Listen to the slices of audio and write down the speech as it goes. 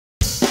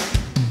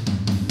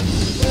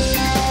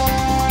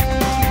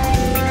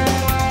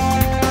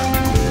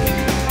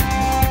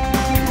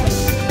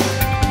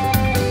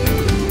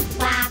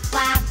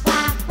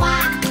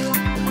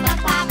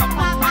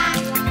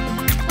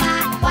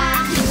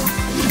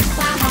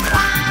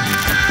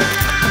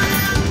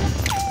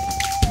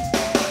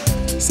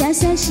小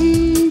小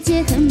世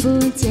界很不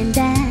简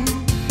单，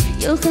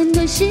有很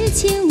多事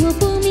情我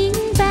不明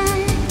白。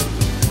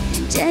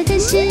这个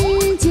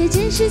世界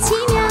真是奇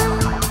妙，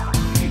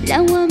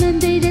让我们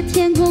对着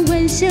天空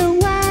问声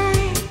why。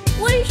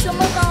为什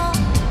么呢？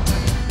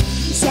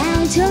小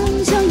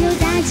虫虫有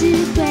大智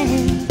慧，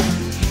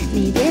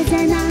你别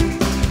在那儿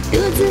独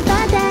自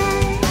发呆，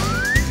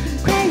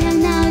快让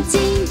脑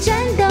筋转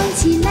动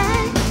起来，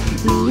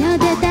你要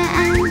的答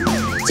案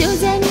就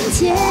在面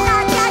前。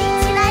大家一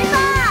起来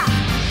吧！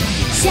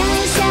小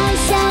小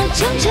小虫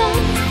虫，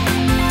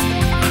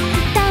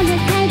到了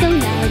开动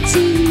脑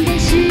筋的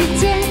时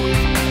间。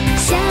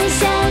小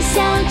小小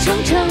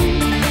虫虫，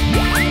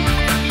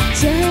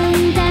睁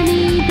大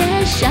你的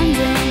双眼。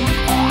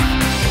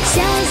小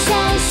小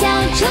小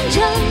虫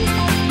虫，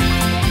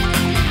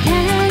看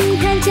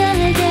看这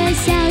个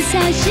小小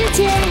世界。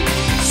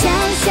小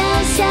小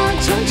小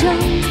虫虫，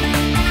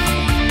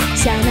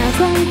小脑瓜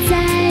再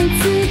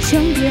次充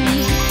电。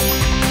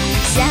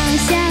小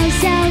小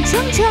小虫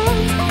虫，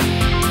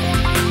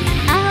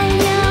奥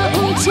妙无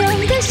穷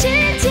的世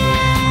界。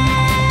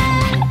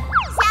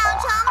小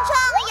虫虫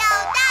有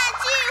大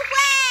智慧。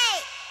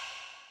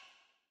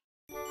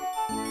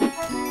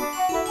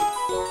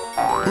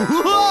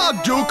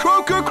Joe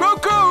Croker,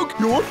 Croker,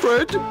 your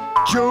friend,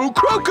 Joe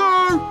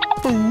Croker.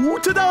 Oh,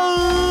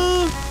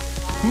 ta-da!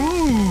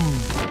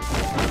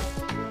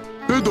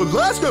 In the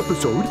last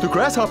episode, the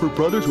Grasshopper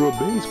brothers were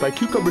amazed by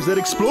cucumbers that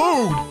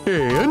explode.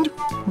 And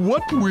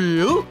what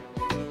will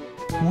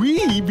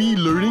we be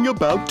learning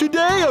about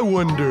today, I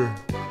wonder?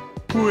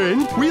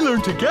 When we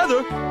learn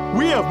together,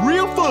 we have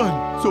real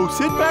fun. So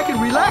sit back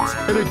and relax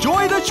and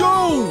enjoy the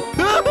show.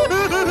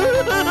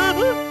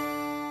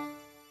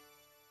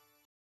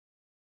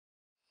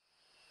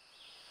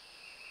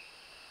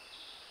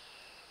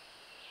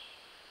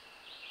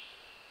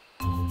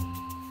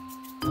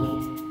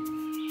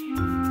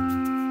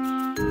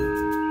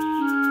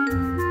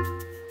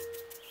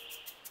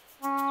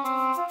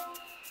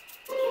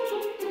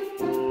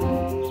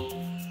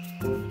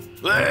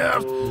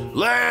 Left,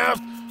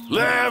 left,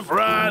 left,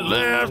 right,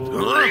 left.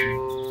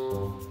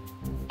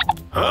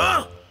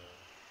 Huh?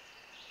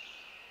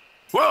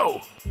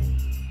 Whoa!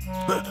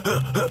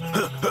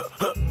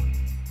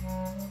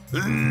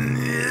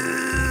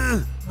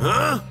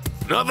 Huh?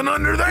 Nothing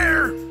under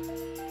there.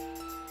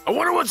 I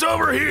wonder what's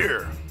over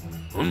here.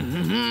 In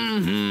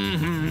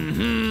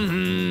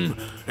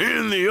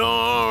the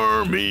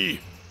army.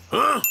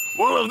 Huh?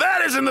 Well, if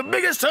that isn't the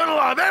biggest tunnel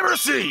I've ever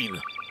seen.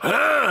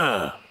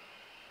 Huh?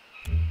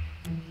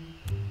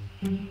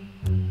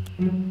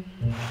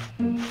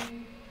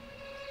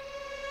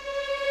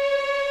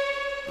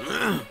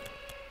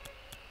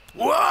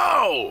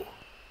 Whoa!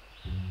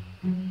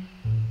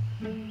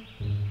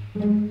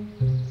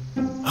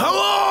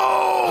 Hello!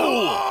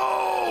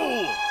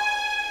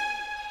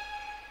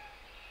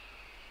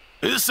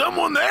 Is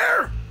someone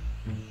there?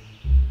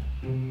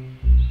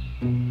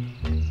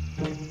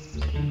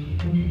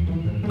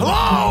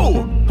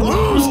 Hello?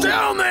 Who's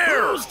down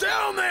there? Who's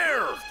down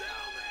there?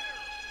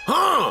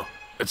 Huh?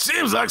 It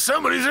seems like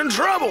somebody's in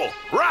trouble.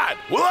 Right.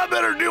 Well, I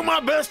better do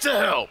my best to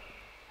help.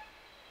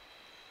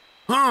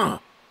 Huh?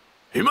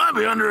 He might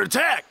be under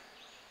attack.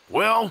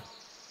 Well,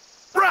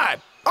 right.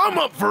 I'm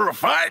up for a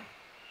fight.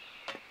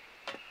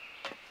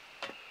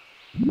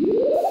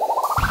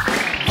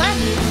 When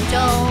you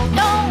don't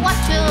know what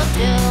to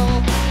do,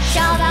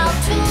 shout out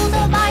to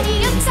the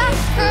mighty insect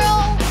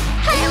girl.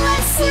 Hey,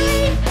 let's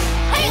see.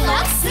 Hey,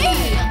 let's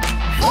see.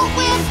 Float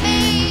with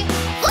me.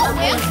 Float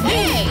with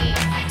me.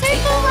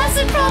 Take a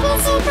lesson from a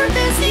super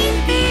busy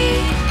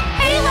bee.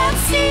 Hey,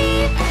 let's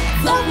see.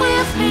 Float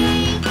with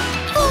me.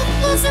 Float,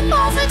 listen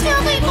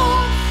positively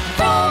more.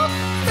 From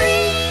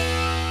free.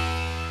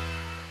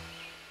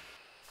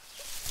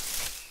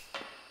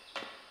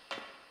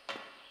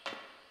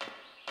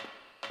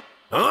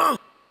 Huh?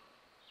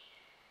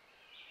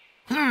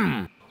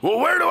 Well,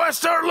 where do I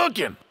start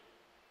looking?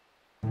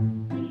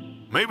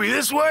 Maybe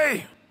this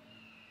way?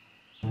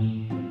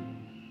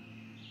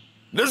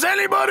 Does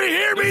anybody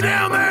hear me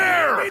down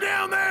there?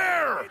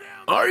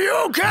 Are you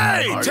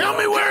okay? Tell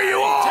me where you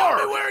are.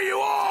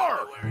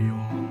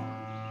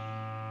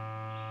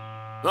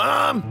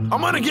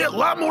 I'm gonna get a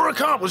lot more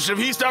accomplished if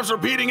he stops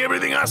repeating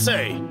everything I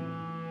say.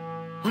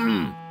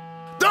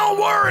 Don't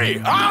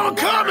worry, I'm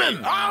coming.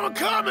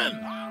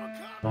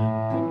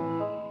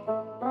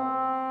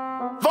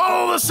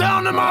 Follow the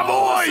sound of my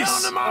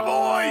voice.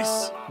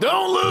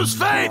 Don't lose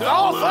faith.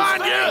 I'll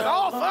find you.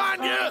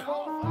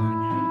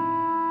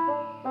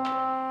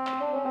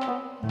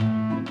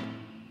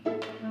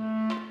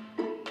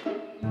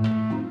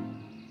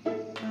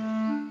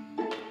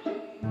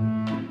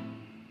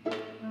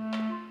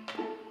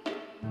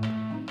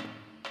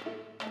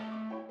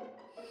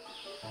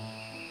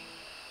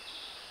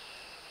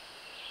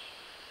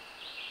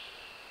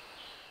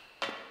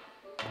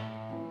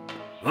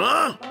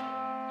 Huh?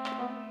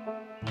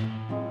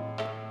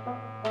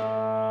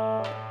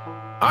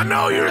 I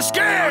know you're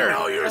scared.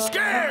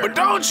 But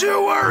don't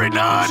you worry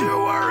none.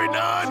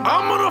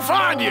 I'm gonna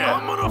find you.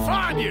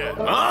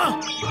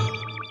 Huh?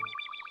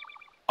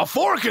 A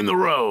fork in the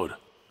road.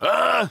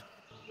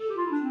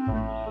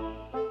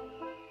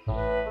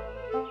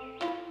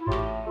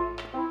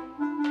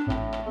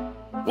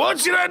 What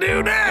should I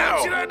do now?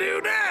 What should I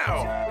do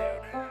now?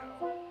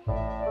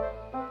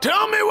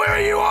 Tell me where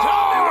you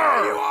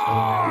are!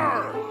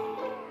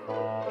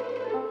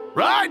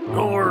 Right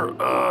or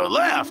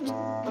left?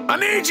 I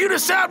need you to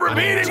stop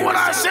repeating what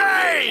I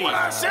say!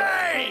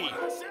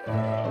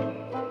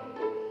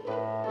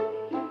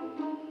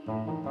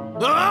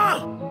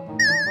 Huh?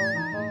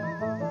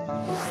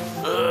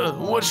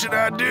 What should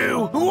I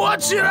do?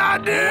 What should I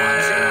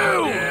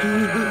do?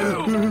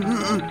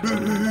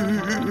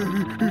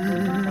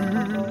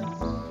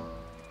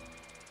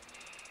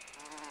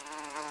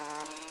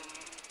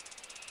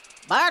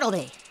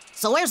 Bartleby,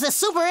 so where's this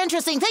super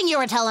interesting thing you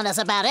were telling us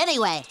about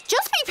anyway?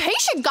 Just be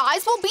patient,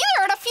 guys. We'll be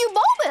there in a few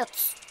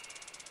moments.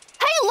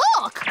 Hey,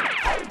 look!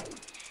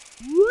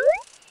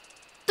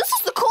 This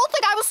is the cool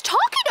thing I was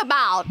talking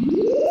about.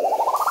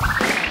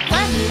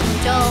 When you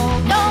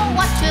don't know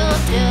what to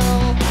do,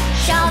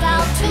 shout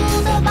out to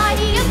the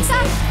mighty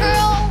insect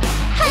girl.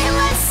 Hey,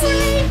 let's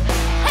see.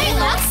 Hey,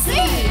 let's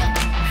see.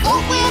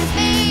 Float with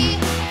me.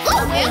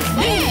 Float with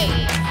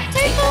me.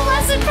 Take a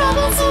lesson from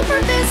a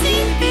super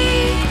busy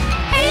bee.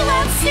 Hey,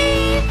 let's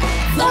see.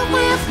 Float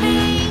with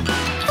me.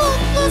 Float,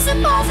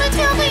 listen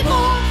positively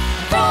more.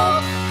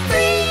 From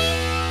free.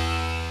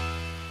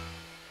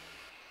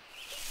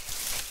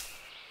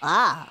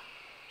 Ah,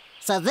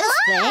 so this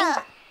thing...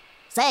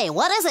 Say,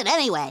 what is it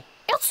anyway?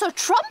 It's a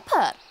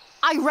trumpet.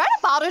 I read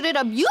about it in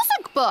a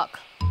music book.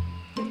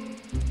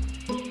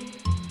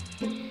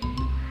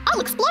 I'll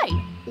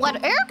explain. When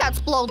air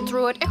gets blown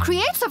through it, it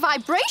creates a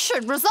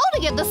vibration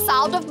resulting in the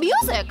sound of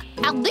music.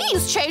 And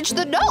these change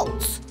the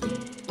notes.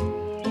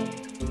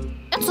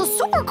 It's a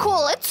super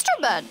cool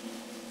instrument.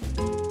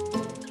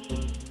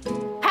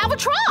 Have a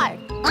try.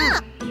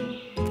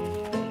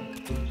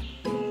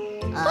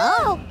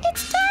 Oh,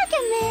 It's dark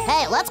in there.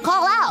 hey, let's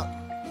call out.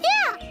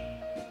 Yeah.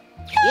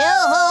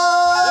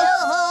 Yoo-hoo!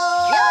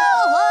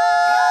 Yoo-hoo!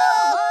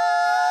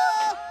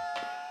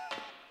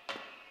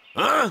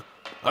 Huh?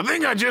 I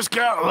think I just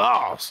got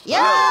lost. Ba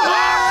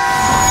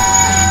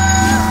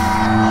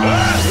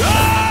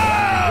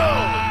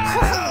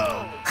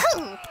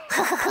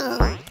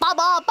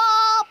ba ba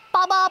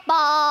ba ba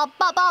ba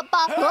ba ba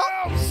ba.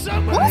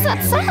 What was that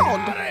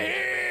sound?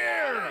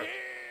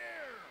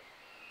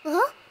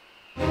 Huh?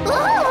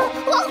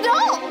 Oh no!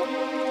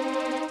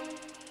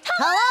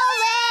 Hello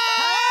there!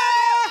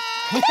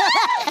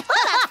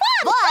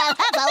 Boy,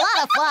 that's a lot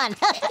of fun.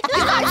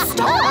 You guys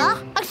stop!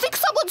 I think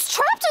someone's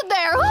trapped in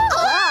there.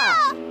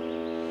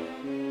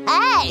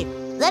 Hey,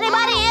 is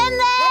anybody in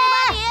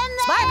there?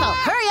 Sparkle,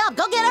 hurry up,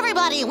 go get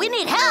everybody. We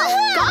need help.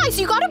 Guys,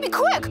 you gotta be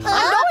quick.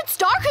 I know it's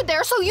dark in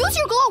there, so use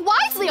your glow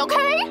wisely,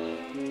 okay?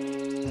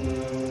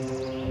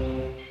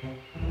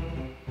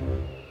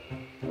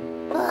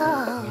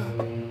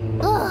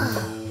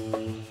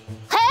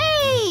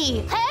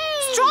 Hey!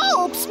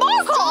 Strobe!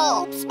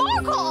 Sparkle!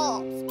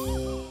 Sparkle!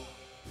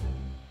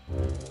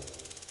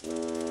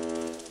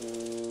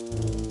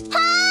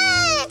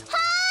 Hey!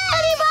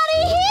 Anybody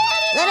here?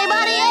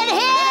 Anybody in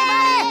here?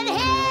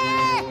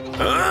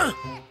 Huh?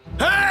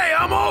 Hey,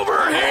 I'm over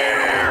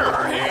here!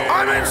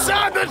 I'm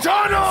inside the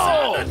tunnel!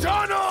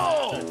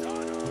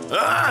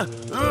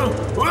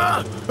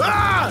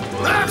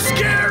 That's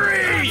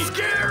scary!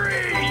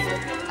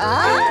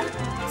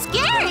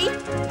 Scary?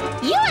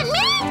 You and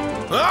me?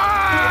 Hey,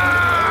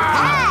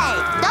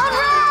 don't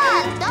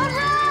run! Don't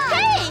run!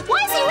 Hey, why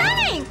is he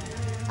running?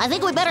 I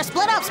think we better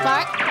split up,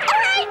 Spark. All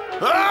right.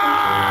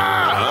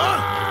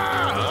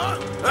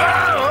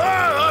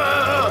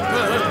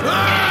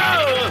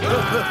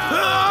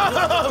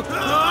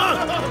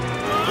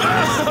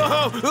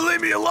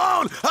 Leave me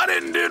alone! I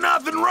didn't do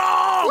nothing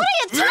wrong! What are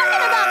you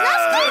talking about,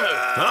 Rusty?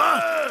 Huh?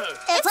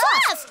 It's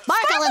us,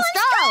 Sparkle and Strobe.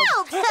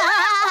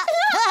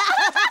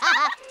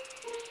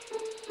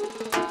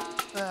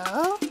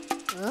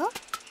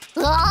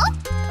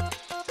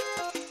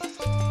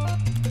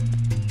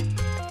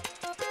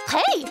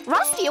 Hey,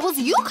 Rusty, it was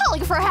you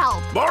calling for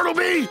help.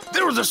 Bartleby,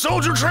 there was a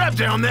soldier trapped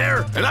down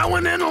there, and I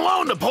went in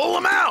alone to pull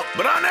him out,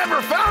 but I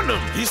never found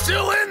him. He's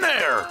still in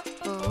there.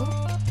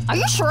 Are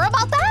you sure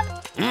about that?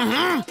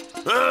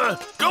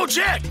 Go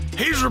check.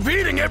 He's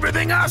repeating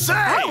everything I say.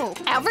 Oh,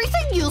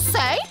 everything you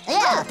say?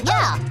 Yeah.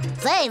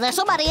 Say, there's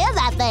somebody in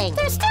that thing.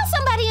 There's still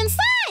somebody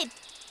inside.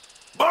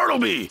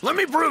 Bartleby, let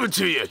me prove it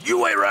to you. You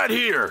wait right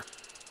here.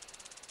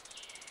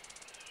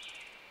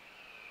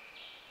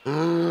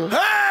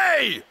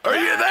 Hey! Are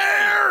you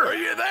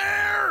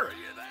there?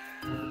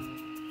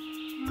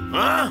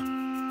 Huh?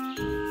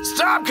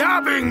 Stop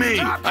copying me!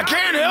 I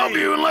can't help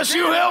you unless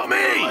you help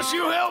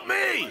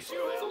me!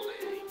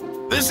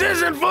 This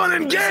isn't fun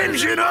and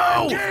games, you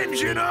know!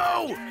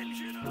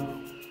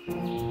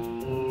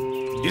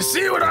 You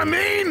see what I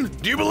mean?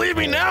 Do you believe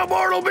me now,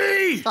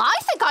 Bartleby? I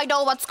think I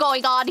know what's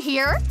going on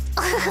here.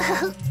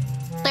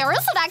 There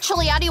isn't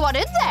actually anyone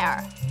in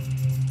there.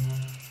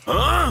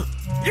 Huh?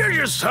 You're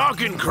just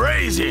talking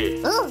crazy.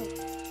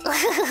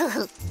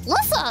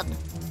 Listen,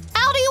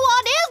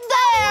 anyone in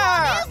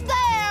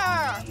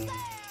there?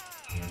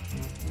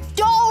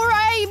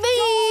 Do-re-mi!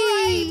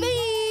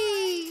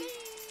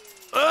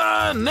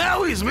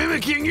 Now he's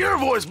mimicking your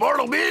voice,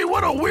 Bartleby.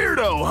 What a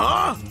weirdo,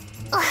 huh?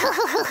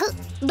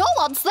 No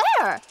one's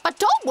there. But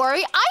don't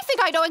worry, I think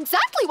I know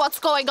exactly what's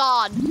going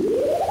on.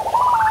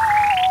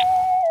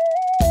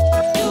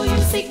 Do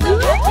you seek the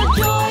path of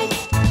joy?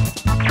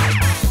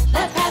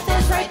 The path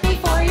is right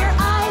before your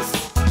eyes.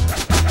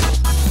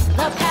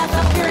 The path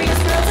of curious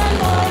girls and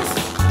boys.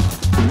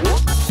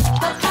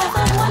 The path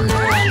of wonder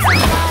and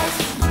surprise.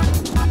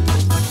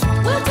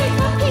 We'll take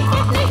a peek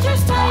at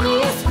nature's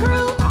tiniest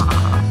crew.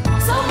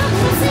 So much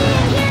to see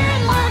and hear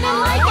and learn and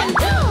like and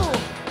do.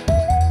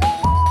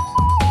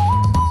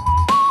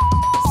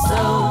 So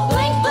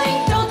blink, blink,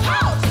 don't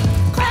pout.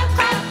 Clap,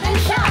 clap, and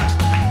shout.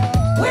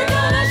 We're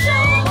gonna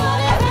show 'em what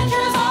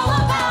adventure's all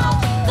about.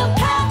 The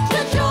path to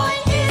joy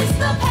is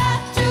the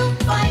path to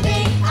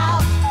finding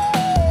out.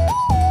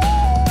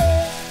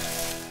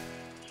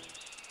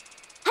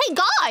 Hey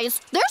guys,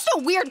 there's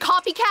no weird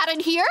copycat in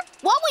here.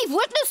 What we've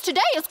witnessed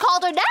today is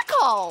called an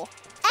echo.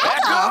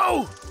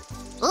 Echo!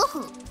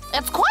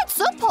 It's quite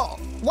simple.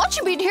 What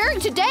you've been hearing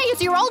today is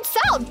your own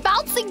sound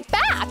bouncing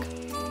back.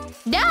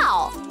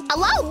 Now,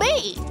 allow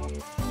me.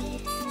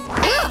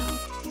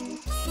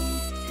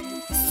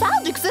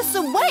 Sound exists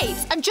in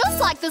waves, and just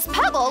like this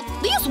pebble,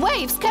 these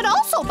waves can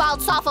also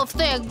bounce off of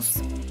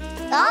things.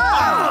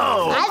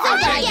 Oh! I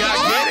think I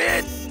get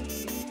it!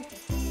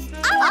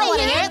 I want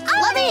to hear it.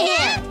 Let me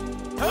hear it.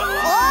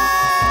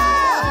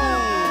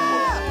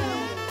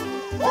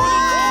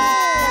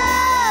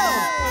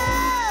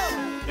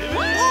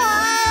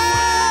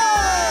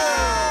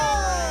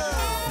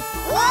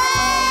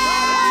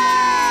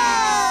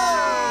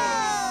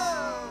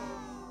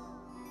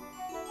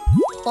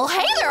 Well,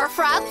 hey there,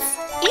 friends.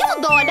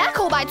 Even though an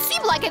echo might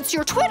seem like it's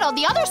your twin on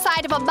the other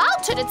side of a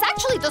mountain, it's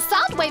actually the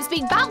sound waves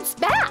being bounced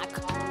back.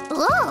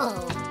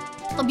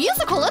 The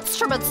musical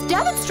instruments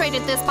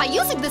demonstrated this by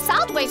using the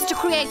sound waves to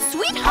create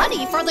sweet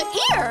honey for the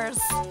ears.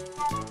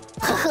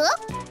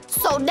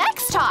 So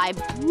next time,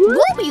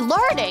 we'll be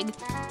learning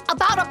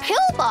about a pill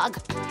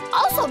bug,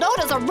 also known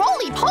as a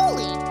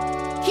roly-poly.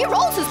 He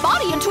rolls his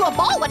body into a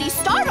ball when he's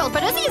startled,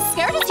 but is he as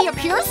scared as he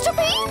appears to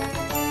be?